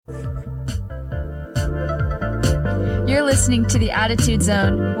listening to The Attitude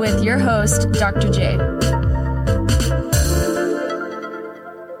Zone with your host, Dr. J.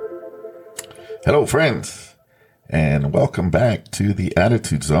 Hello, friends, and welcome back to The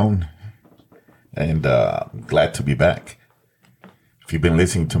Attitude Zone. And glad to be back. If you've been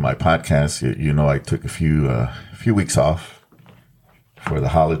listening to my podcast, you know I took a few weeks off for the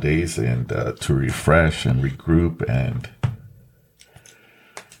holidays and to refresh and regroup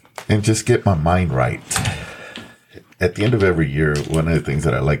and just get my mind right. At the end of every year, one of the things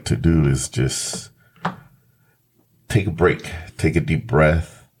that I like to do is just take a break, take a deep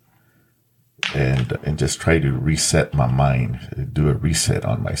breath, and just try to reset my mind, do a reset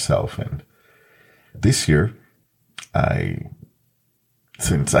on myself. And this year,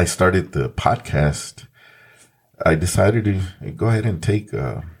 since I started the podcast, I decided to go ahead and take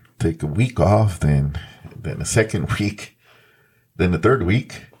a week off, then a second week, then the third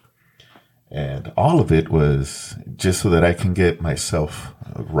week. And all of it was just so that I can get myself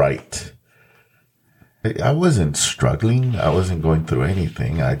right. I wasn't struggling. I wasn't going through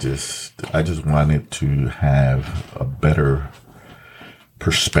anything. I just wanted to have a better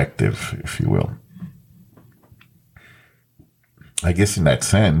perspective, if you will. I guess in that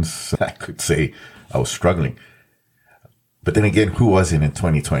sense, I could say I was struggling. But then again, who wasn't in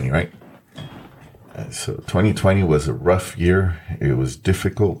 2020, right? So 2020 was a rough year. It was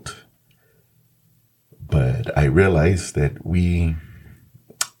difficult. But I realized that we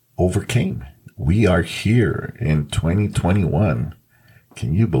overcame. We are here in 2021.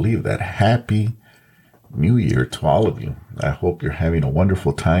 Can you believe that? Happy New Year to all of you. I hope you're having a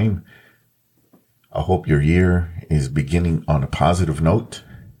wonderful time. I hope your year is beginning on a positive note.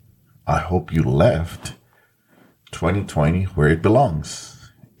 I hope you left 2020 where it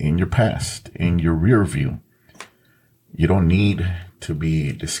belongs, in your past, in your rear view. You don't need to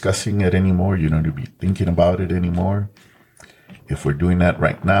be discussing it anymore. You don't need to be thinking about it anymore. If we're doing that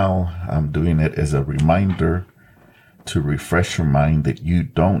right now, I'm doing it as a reminder to refresh your mind that you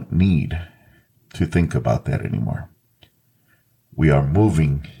don't need to think about that anymore. We are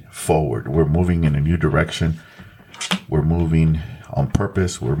moving forward. We're moving in a new direction. We're moving on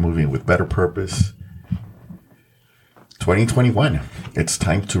purpose. We're moving with better purpose. 2021, it's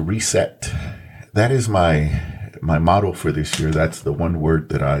time to reset. That is my motto for this year. That's the one word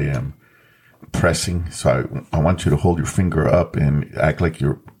that I am pressing. So I want you to hold your finger up and act like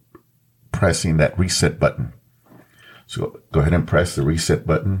you're pressing that reset button. So go ahead and press the reset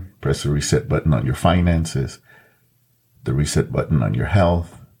button. Press the reset button on your finances, the reset button on your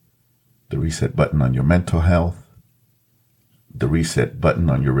health, the reset button on your mental health, the reset button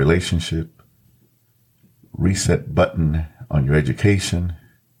on your relationship, reset button on your education,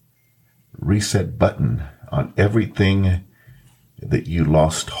 reset button on everything that you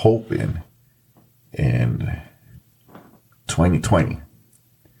lost hope in 2020.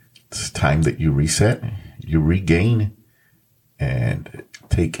 It's time that you reset, you regain, and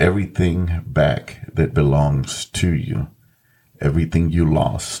take everything back that belongs to you. Everything you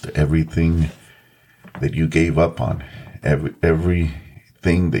lost, everything that you gave up on,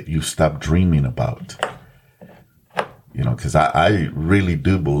 everything that you stopped dreaming about. You know, because I really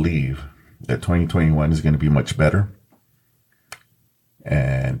do believe that 2021 is going to be much better.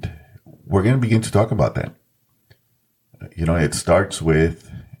 And we're going to begin to talk about that. You know, it starts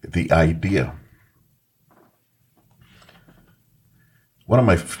with the idea. One of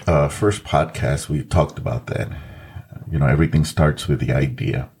my first podcasts, we talked about that. You know, everything starts with the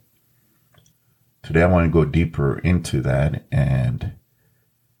idea. Today, I want to go deeper into that and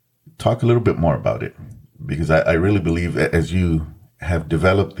talk a little bit more about it. Because I really believe that as you have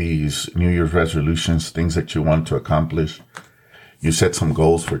developed these New Year's resolutions, things that you want to accomplish, you set some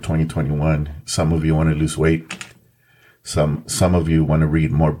goals for 2021. Some of you want to lose weight. Some of you want to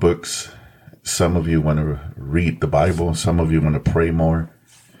read more books. Some of you want to read the Bible. Some of you want to pray more.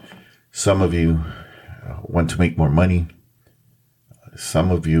 Some of you want to make more money.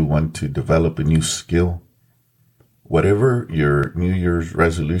 Some of you want to develop a new skill. Whatever your New Year's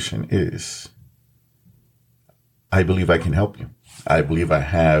resolution is, I believe I can help you. I believe I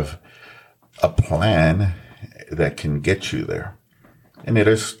have a plan that can get you there. And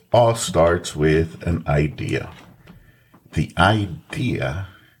it all starts with an idea. The idea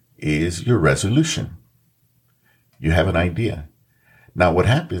is your resolution. You have an idea. Now, what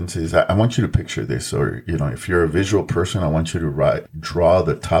happens is I want you to picture this, or, you know, if you're a visual person, I want you to draw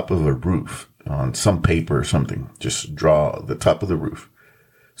the top of a roof on some paper or something. Just draw the top of the roof.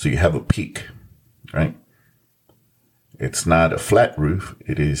 So you have a peak, right? It's not a flat roof.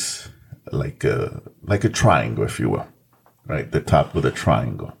 It is like a triangle, if you will, right? The top of the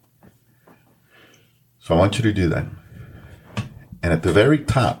triangle. So I want you to do that. And at the very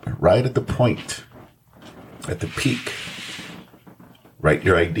top, right at the point, at the peak, write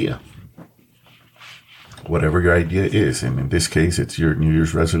your idea. Whatever your idea is. And in this case, it's your New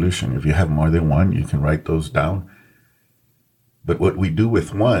Year's resolution. If you have more than one, you can write those down. But what we do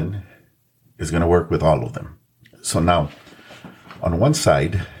with one is going to work with all of them. So now, on one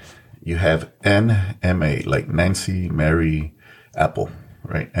side, you have NMA, like Nancy, Mary, Apple,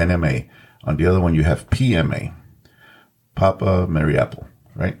 right? NMA. On the other one, you have PMA, Papa, Mary, Apple,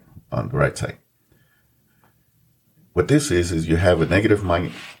 right? On the right side. What this is you have a negative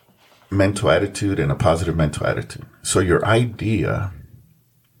mental attitude and a positive mental attitude. So your idea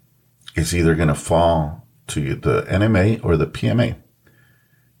is either going to fall to the NMA or the PMA.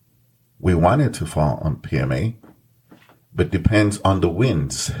 We want it to fall on PMA, but depends on the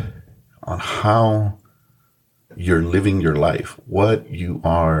winds, on how you're living your life, what you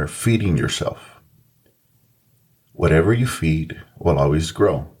are feeding yourself. Whatever you feed will always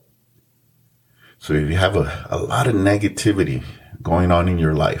grow. So if you have a lot of negativity going on in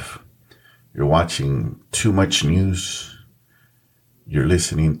your life, you're watching too much news, you're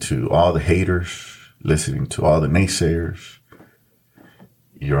listening to all the haters, listening to all the naysayers,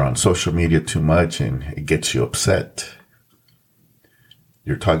 you're on social media too much and it gets you upset.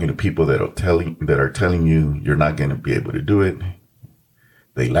 You're talking to people that are telling you you're not going to be able to do it.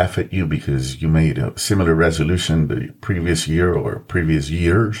 They laugh at you because you made a similar resolution the previous year or previous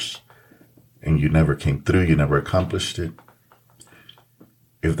years and you never came through, you never accomplished it.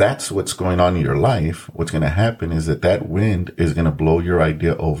 If that's what's going on in your life, what's going to happen is that wind is going to blow your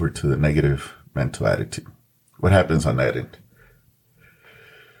idea over to the negative mental attitude. What happens on that end?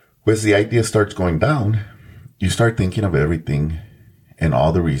 As the idea starts going down, you start thinking of everything and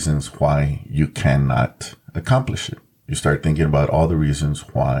all the reasons why you cannot accomplish it. You start thinking about all the reasons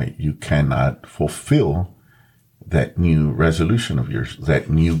why you cannot fulfill that new resolution of yours, that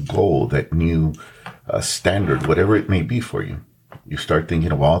new goal, that new standard, whatever it may be for you. You start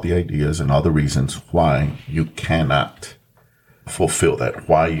thinking of all the ideas and all the reasons why you cannot fulfill that,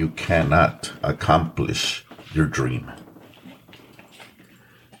 why you cannot accomplish your dream.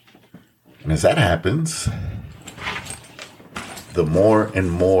 And as that happens, the more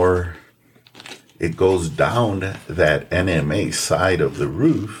and more it goes down that NMA side of the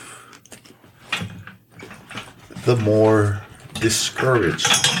roof, the more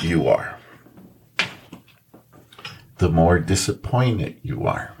discouraged you are. The more disappointed you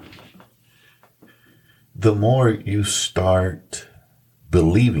are. The more you start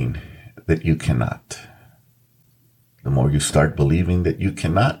believing that you cannot. The more you start believing that you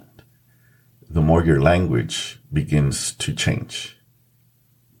cannot, the more your language begins to change.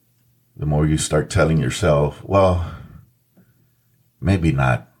 The more you start telling yourself, well, maybe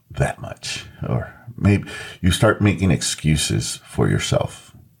not that much. Or maybe you start making excuses for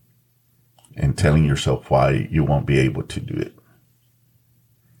yourself and telling yourself why you won't be able to do it.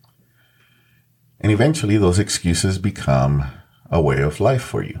 And eventually those excuses become a way of life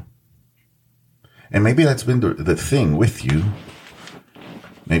for you. And maybe that's been the thing with you.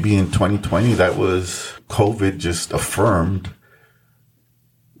 Maybe in 2020, that was COVID just affirmed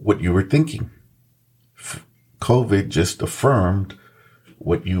what you were thinking. COVID just affirmed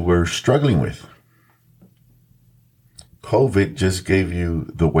what you were struggling with. COVID just gave you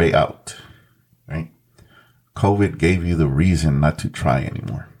the way out, right? COVID gave you the reason not to try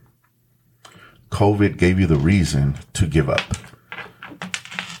anymore. COVID gave you the reason to give up.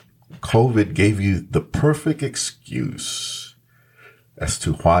 COVID gave you the perfect excuse as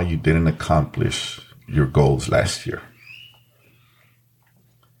to why you didn't accomplish your goals last year.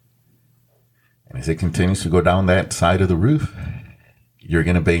 And as it continues to go down that side of the roof, you're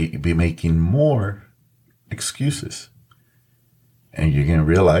going to be making more excuses. And you're going to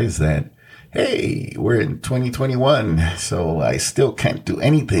realize that, hey, we're in 2021, so I still can't do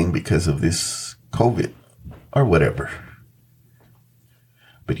anything because of this COVID or whatever.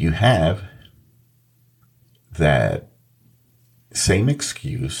 But you have that same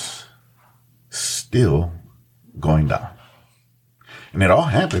excuse still going down. And it all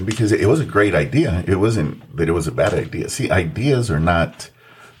happened because it was a great idea. It wasn't that it was a bad idea. See, ideas are not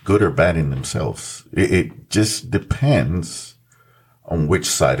good or bad in themselves. It just depends on which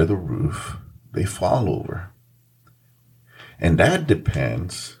side of the roof they fall over. And that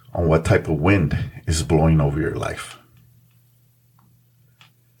depends on what type of wind is blowing over your life.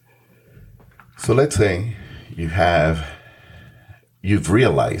 So let's say you've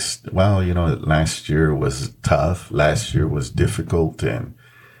realized, well, last year was tough. Last year was difficult and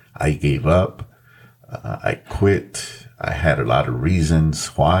I gave up. I quit. I had a lot of reasons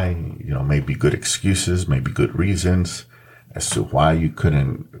why, maybe good excuses, maybe good reasons. as to why you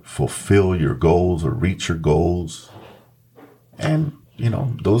couldn't fulfill your goals or reach your goals. And,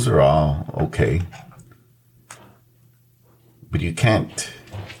 those are all okay. But you can't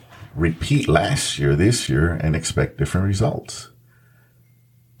repeat last year, this year, and expect different results.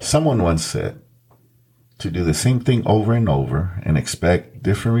 Someone once said, to do the same thing over and over and expect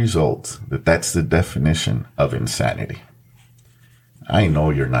different results, that's the definition of insanity. I know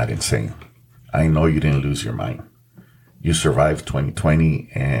you're not insane. I know you didn't lose your mind. You survived 2020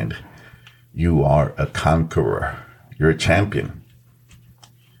 and you are a conqueror. You're a champion.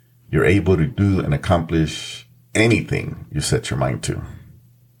 You're able to do and accomplish anything you set your mind to.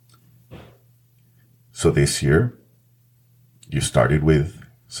 So this year, you started with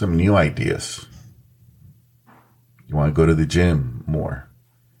some new ideas. You want to go to the gym more.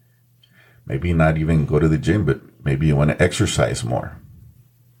 Maybe not even go to the gym, but maybe you want to exercise more.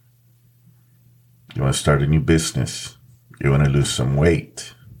 You want to start a new business. You want to lose some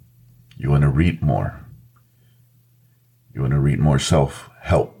weight. You want to read more. You want to read more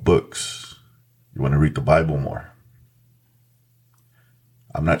self-help books. You want to read the Bible more.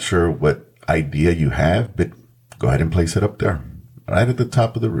 I'm not sure what idea you have, but go ahead and place it up there, right at the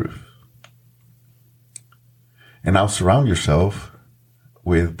top of the roof. And now surround yourself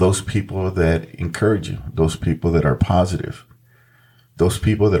with those people that encourage you, those people that are positive, those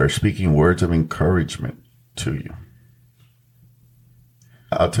people that are speaking words of encouragement to you.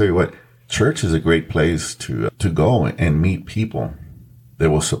 I'll tell you what, church is a great place to go and meet people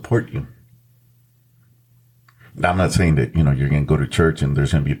that will support you. Now, I'm not saying that, you're going to go to church and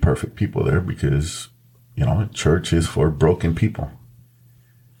there's going to be perfect people there, because, church is for broken people.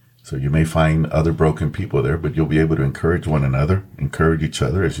 So you may find other broken people there, but you'll be able to encourage one another, encourage each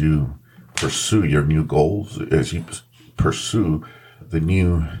other as you pursue your new goals, as you pursue the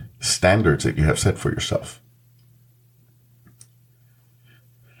new standards that you have set for yourself.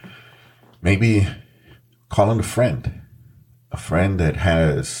 Maybe call in a friend that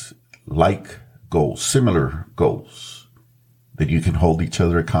has like goals, similar goals that you can hold each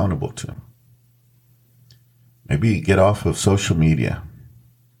other accountable to. Maybe get off of social media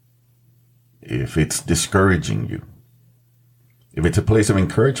if it's discouraging you. If it's a place of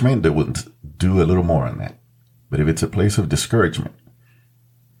encouragement, they would do a little more on that. But if it's a place of discouragement,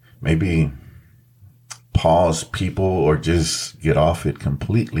 maybe pause people or just get off it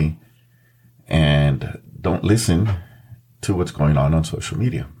completely and don't listen to what's going on social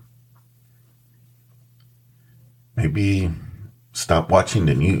media. Maybe stop watching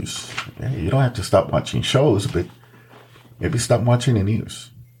the news. You don't have to stop watching shows, but maybe stop watching the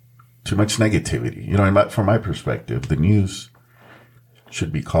news. Too much negativity. From my perspective, the news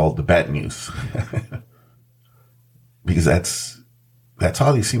should be called the bad news. Because that's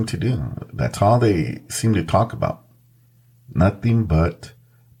all they seem to do. That's all they seem to talk about. Nothing but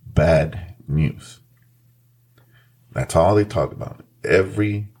bad news. That's all they talk about.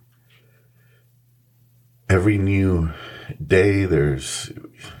 Every new day there's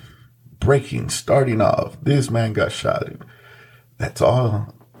breaking, starting off. This man got shot. That's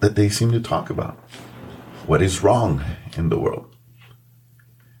all that they seem to talk about. What is wrong in the world?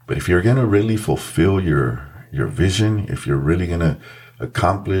 But if you're going to really fulfill your vision, if you're really going to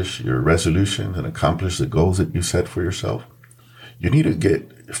accomplish your resolutions and accomplish the goals that you set for yourself, you need to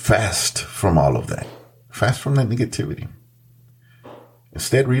get fast from all of that. Fast from that negativity.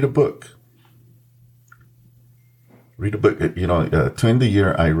 Instead, read a book. Read a book. To end the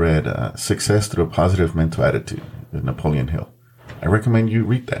year, I read Success Through a Positive Mental Attitude with Napoleon Hill. I recommend you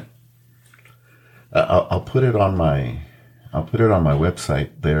read that. I'll put it on my website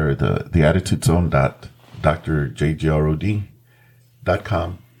there, the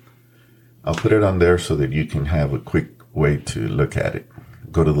attitudezone.drjgrod.com. I'll put it on there so that you can have a quick way to look at it.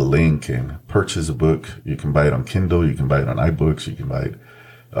 Go to the link and purchase a book. You can buy it on Kindle. You can buy it on iBooks. You can buy it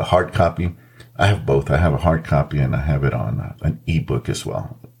a hard copy. I have both. I have a hard copy and I have it on an ebook as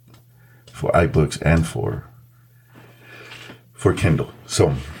well for iBooks and for Kindle.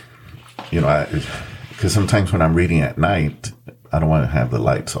 So, because sometimes when I'm reading at night, I don't want to have all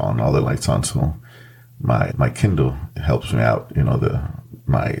the lights on. So my Kindle helps me out,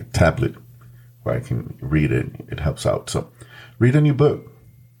 my tablet where I can read it. It helps out. So read a new book.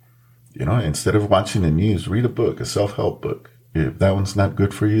 Instead of watching the news, read a book, a self-help book. If that one's not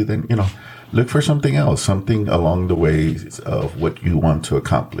good for you, then, look for something else, something along the ways of what you want to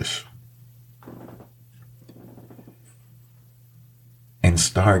accomplish. And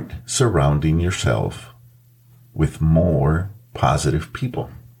start surrounding yourself with more positive people.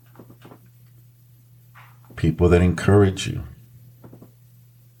 People that encourage you.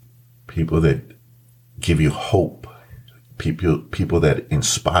 People that give you hope. people that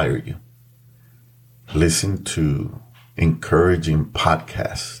inspire you. Listen to encouraging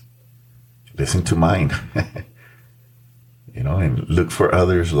podcasts. Listen to mine, and look for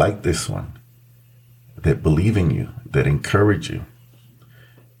others like this one that believe in you, that encourage you.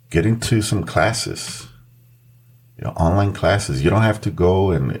 Get into some classes, online classes. You don't have to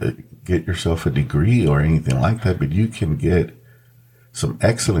go and get yourself a degree or anything like that, but you can get some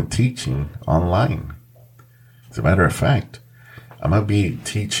excellent teaching online. As a matter of fact, I'm going to be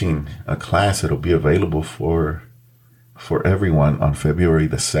teaching a class that'll be available for everyone on February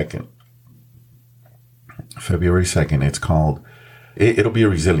the 2nd. February 2nd, it's called, it'll be a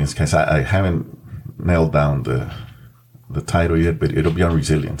resilience class. I haven't nailed down the title yet, but it'll be on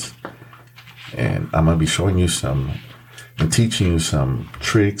resilience. And I'm going to be showing you and teaching you some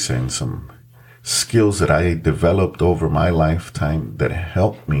tricks and some skills that I developed over my lifetime that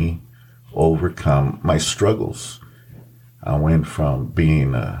helped me overcome my struggles. I went from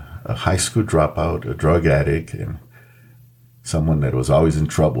being a high school dropout, a drug addict, and someone that was always in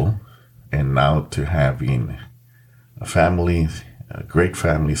trouble, and now to having a family, a great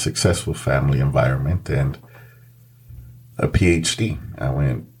family, successful family environment, and a PhD. I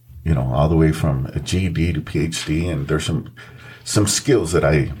went, all the way from a GED to PhD, and there's some skills that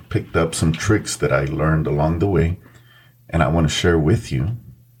I picked up, some tricks that I learned along the way, and I want to share with you.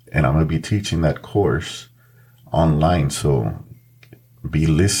 And I'm going to be teaching that course online, so be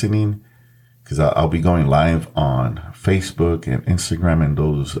listening, because I'll be going live on Facebook and Instagram and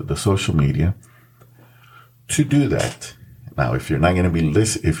the social media to do that. Now, if you're not going to be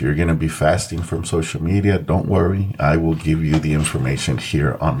if you're going to be fasting from social media, don't worry. I will give you the information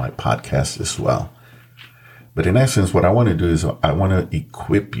here on my podcast as well. But in essence, what I want to do is I want to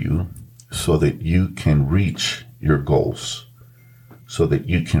equip you so that you can reach your goals, so that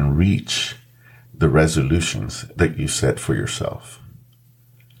you can reach the resolutions that you set for yourself.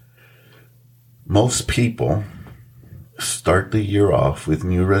 Most people start the year off with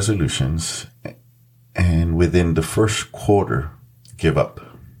new resolutions and within the first quarter give up.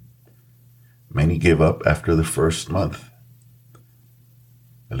 Many give up after the first month.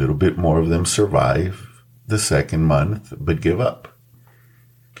 A little bit more of them survive the second month, but give up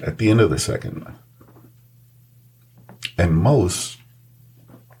at the end of the second month. And most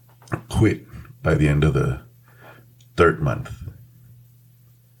quit by the end of the third month.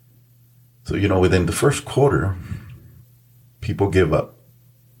 So, within the first quarter, people give up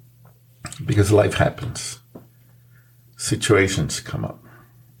because life happens. Situations come up.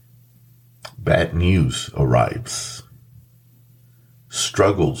 Bad news arrives.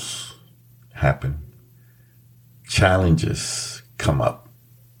 Struggles happen. Challenges come up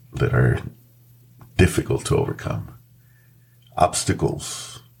that are difficult to overcome.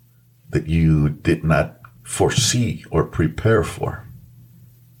 Obstacles that you did not foresee or prepare for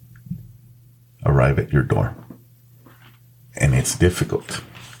arrive at your door. And it's difficult.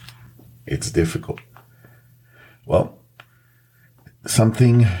 It's difficult. Well,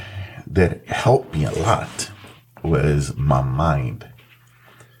 something that helped me a lot was my mind.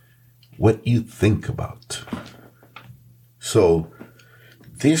 What you think about. So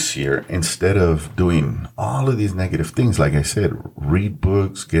this year, instead of doing all of these negative things, like I said, read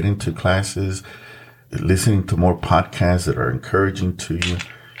books, get into classes, listening to more podcasts that are encouraging to you,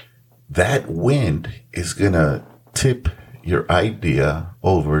 that wind is going to tip your idea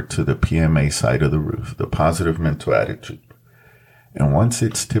over to the PMA side of the roof, the positive mental attitude. And once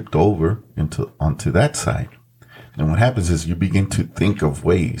it's tipped over onto that side, then what happens is you begin to think of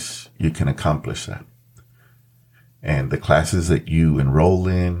ways you can accomplish that. And the classes that you enroll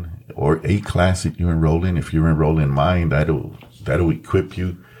in, or a class that you enroll in, if you enroll in mine, that'll equip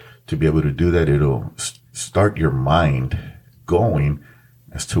you to be able to do that. It'll start your mind going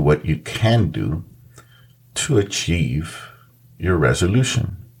as to what you can do to achieve your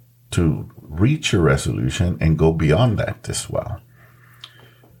resolution, to reach your resolution and go beyond that as well.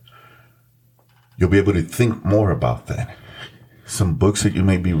 You'll be able to think more about that. Some books that you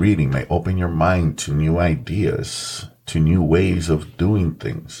may be reading may open your mind to new ideas, to new ways of doing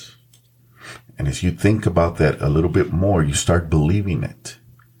things. And as you think about that a little bit more, you start believing it.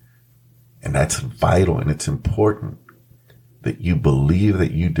 And that's vital, and it's important that you believe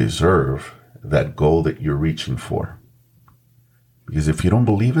that you deserve that goal that you're reaching for. Because if you don't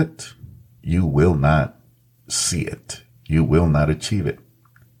believe it, you will not see it. You will not achieve it.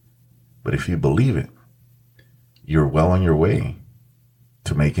 But if you believe it, you're well on your way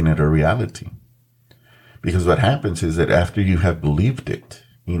to making it a reality. Because what happens is that after you have believed it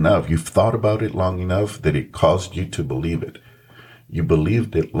enough, you've thought about it long enough that it caused you to believe it. You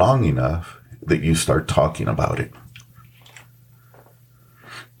believed it long enough that you start talking about it.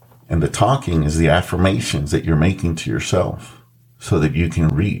 And the talking is the affirmations that you're making to yourself so that you can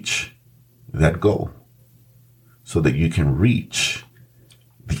reach that goal, so that you can reach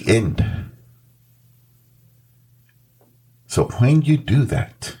the end. So when you do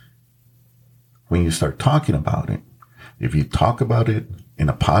that, when you start talking about it, if you talk about it in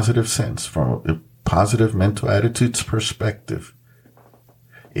a positive sense, from a positive mental attitudes perspective,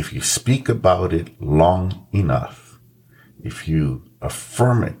 if you speak about it long enough, if you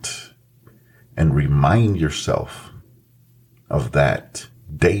affirm it and remind yourself of that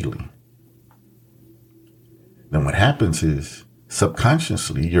daily, then what happens is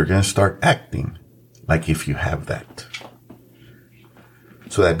subconsciously you're going to start acting like if you have that.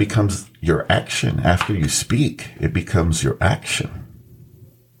 So that becomes your action. After you speak, it becomes your action.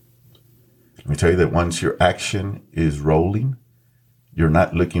 Let me tell you that once your action is rolling, you're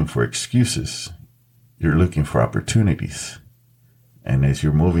not looking for excuses. You're looking for opportunities. And as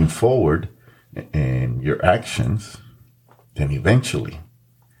you're moving forward in your actions, then eventually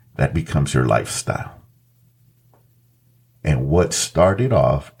that becomes your lifestyle. And what started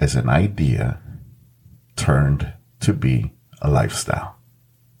off as an idea turned to be a lifestyle.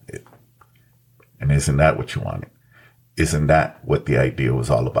 And isn't that what you wanted? Isn't that what the idea was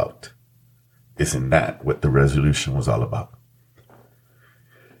all about? Isn't that what the resolution was all about?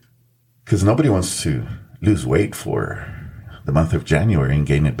 Because nobody wants to lose weight for the month of January and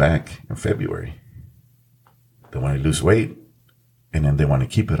gain it back in February. They want to lose weight and then they want to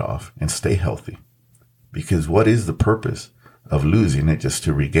keep it off and stay healthy. Because what is the purpose of losing it just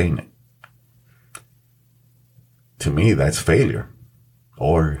to regain it? To me, that's failure.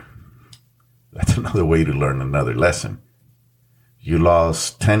 Or that's another way to learn another lesson. You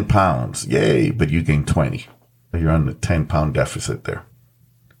lost 10 pounds. Yay, but you gained 20. You're on the 10-pound deficit there.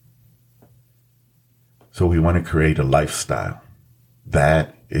 So we want to create a lifestyle.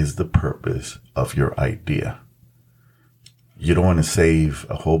 That is the purpose of your idea. You don't want to save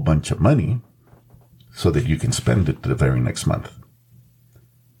a whole bunch of money so that you can spend it the very next month.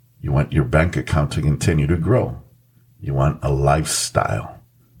 You want your bank account to continue to grow. You want a lifestyle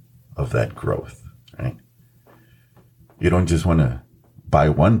of that growth, right? You don't just want to buy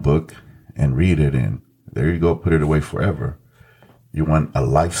one book and read it and there you go, put it away forever. You want a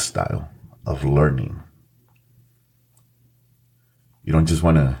lifestyle of learning. You don't just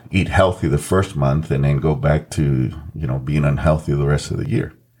want to eat healthy the first month and then go back to, being unhealthy the rest of the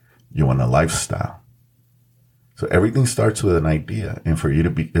year. You want a lifestyle. So everything starts with an idea. And for you to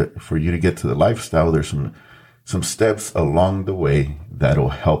get to the lifestyle, there's some steps along the way that'll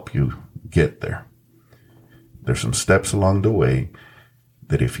help you get there. There's some steps along the way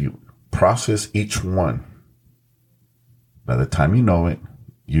that if you process each one, by the time you know it,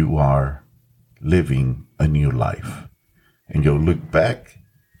 you are living a new life. And you'll look back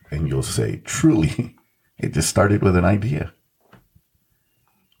and you'll say, truly, it just started with an idea.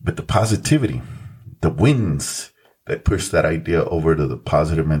 But the positivity, the wins that push that idea over to the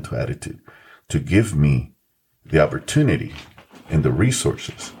positive mental attitude to give me the opportunity and the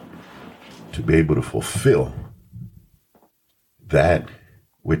resources to be able to fulfill that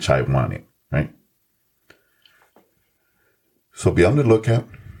which I wanted, right? So be on the lookout.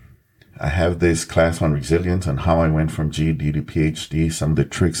 I have this class on resilience and how I went from GED to PhD, some of the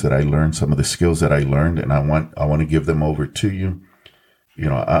tricks that I learned, some of the skills that I learned, and I want to give them over to you.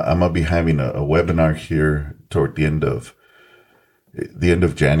 I'm going to be having a webinar here toward the end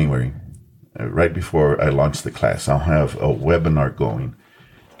of January. Right before I launch the class, I'll have a webinar going.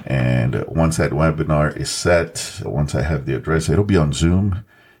 And once that webinar is set, once I have the address, it'll be on Zoom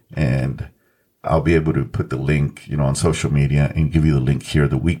and I'll be able to put the link, on social media and give you the link here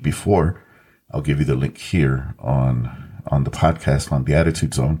the week before. I'll give you the link here on the podcast, on the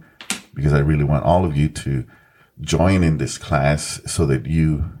Attitude Zone, because I really want all of you to join in this class so that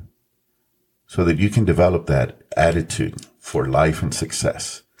you can develop that attitude for life and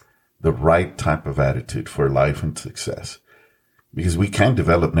success. The right type of attitude for life and success. Because we can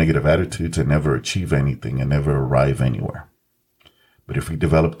develop negative attitudes and never achieve anything and never arrive anywhere. But if we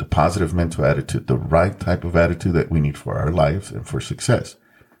develop the positive mental attitude, the right type of attitude that we need for our lives and for success,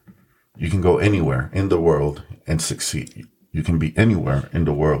 you can go anywhere in the world and succeed. You can be anywhere in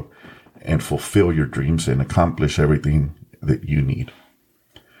the world and fulfill your dreams and accomplish everything that you need.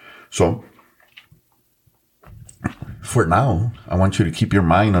 So, for now, I want you to keep your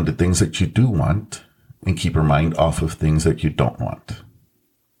mind on the things that you do want and keep your mind off of things that you don't want.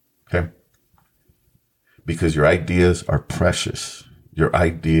 Okay? Because your ideas are precious. Your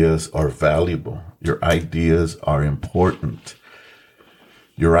ideas are valuable. Your ideas are important.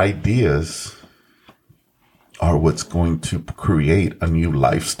 Your ideas are what's going to create a new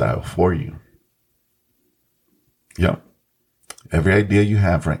lifestyle for you. Yep. Every idea you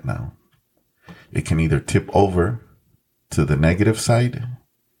have right now, it can either tip over to the negative side,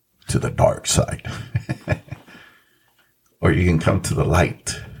 to the dark side, or you can come to the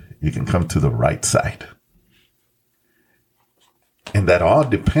light. You can come to the right side. And that all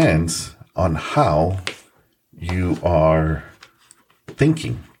depends on how you are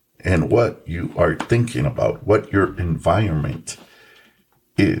thinking and what you are thinking about, what your environment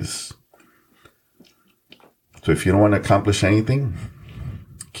is. So if you don't want to accomplish anything,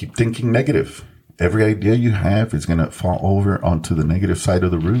 keep thinking negative. Every idea you have is going to fall over onto the negative side of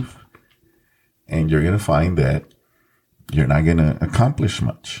the roof. And you're going to find that you're not going to accomplish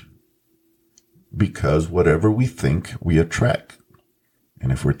much. Because whatever we think, we attract.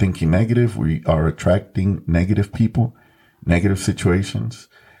 And if we're thinking negative, we are attracting negative people, negative situations,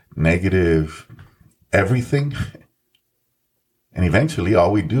 negative everything. And eventually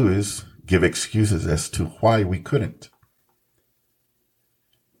all we do is give excuses as to why we couldn't.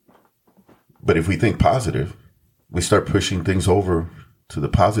 But if we think positive, we start pushing things over to the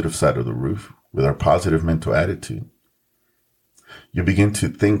positive side of the roof with our positive mental attitude. You begin to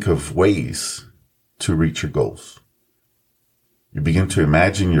think of ways to reach your goals. You begin to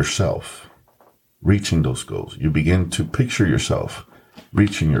imagine yourself reaching those goals. You begin to picture yourself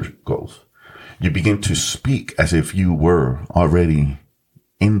reaching your goals. You begin to speak as if you were already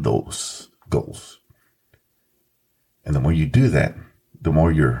in those goals. And the more you do that, the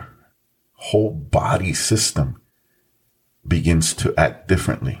more your whole body system begins to act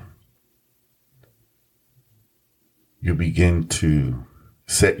differently. You begin to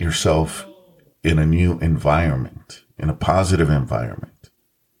set yourself in a new environment, in a positive environment,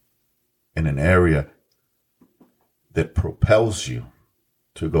 in an area that propels you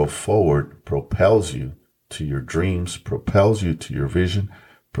to go forward, propels you to your dreams, propels you to your vision,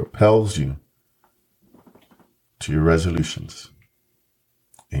 propels you to your resolutions.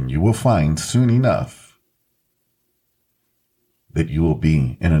 And you will find soon enough that you will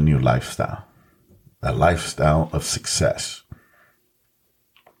be in a new lifestyle, a lifestyle of success.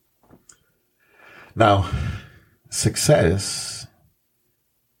 Now, success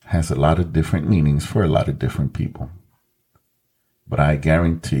has a lot of different meanings for a lot of different people. But I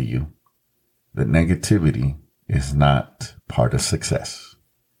guarantee you that negativity is not part of success.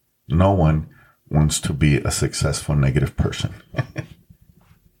 No one wants to be a successful negative person.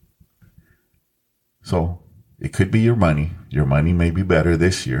 So it could be your money. Your money may be better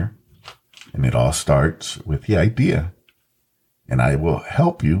this year. And it all starts with the idea. And I will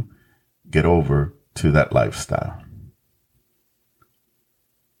help you get over to that lifestyle.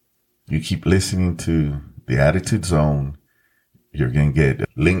 You keep listening to the Attitude Zone. You're going to get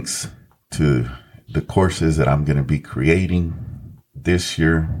links to the courses that I'm going to be creating this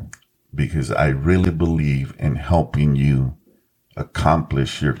year because I really believe in helping you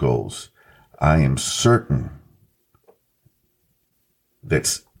accomplish your goals. I am certain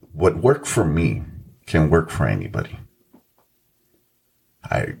that what worked for me can work for anybody.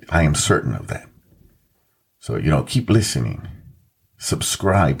 I am certain of that. So, keep listening.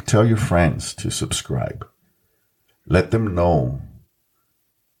 Subscribe. Tell your friends to subscribe. Let them know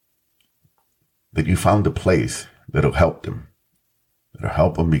that you found a place that'll help them. That'll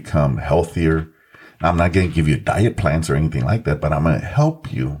help them become healthier. Now, I'm not going to give you diet plans or anything like that, but I'm going to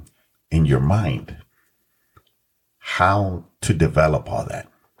help you in your mind how to develop all that.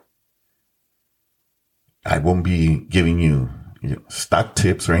 I won't be giving you, stock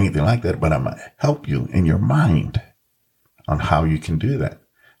tips or anything like that, but I'm going to help you in your mind on how you can do that,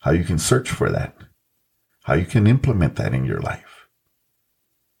 how you can search for that, how you can implement that in your life.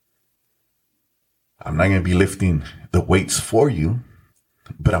 I'm not going to be lifting the weights for you,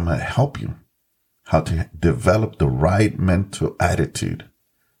 but I'm going to help you how to develop the right mental attitude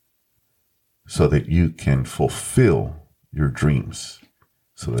so that you can fulfill your dreams,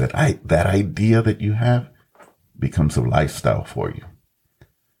 so that that idea that you have becomes a lifestyle for you.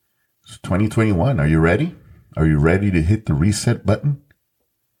 It's 2021. Are you ready? Are you ready to hit the reset button?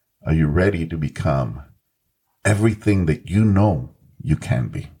 Are you ready to become everything that you know you can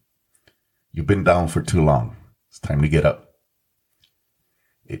be? You've been down for too long. It's time to get up.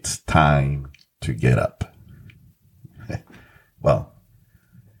 It's time to get up. Well,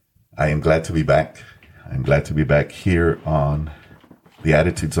 I am glad to be back. I'm glad to be back here on the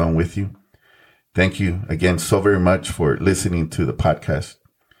Attitude Zone with you. Thank you again so very much for listening to the podcast.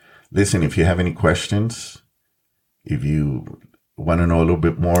 Listen, if you have any questions, if you want to know a little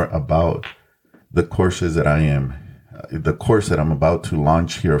bit more about the courses that the course that I'm about to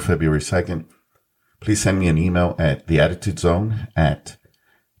launch here February 2nd, please send me an email at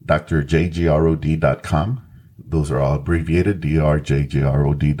theattitudezone@drjgrod.com. Those are all abbreviated,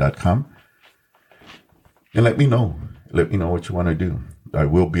 drjgrod.com. And let me know. Let me know what you want to do. I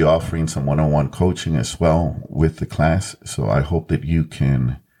will be offering some one-on-one coaching as well with the class. So I hope that you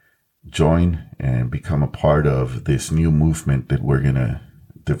can join and become a part of this new movement that we're going to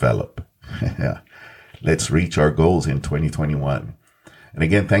develop. Let's reach our goals in 2021. And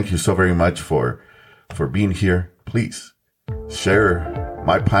again, thank you so very much for being here. Please share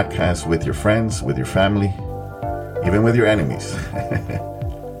my podcast with your friends, with your family, even with your enemies.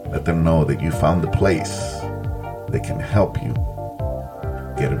 Let them know that you found the place that can help you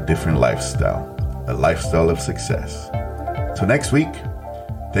get a different lifestyle, a lifestyle of success. So next week,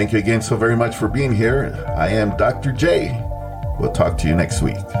 thank you again so very much for being here. I am Dr. J. We'll talk to you next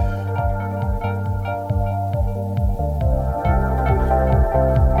week.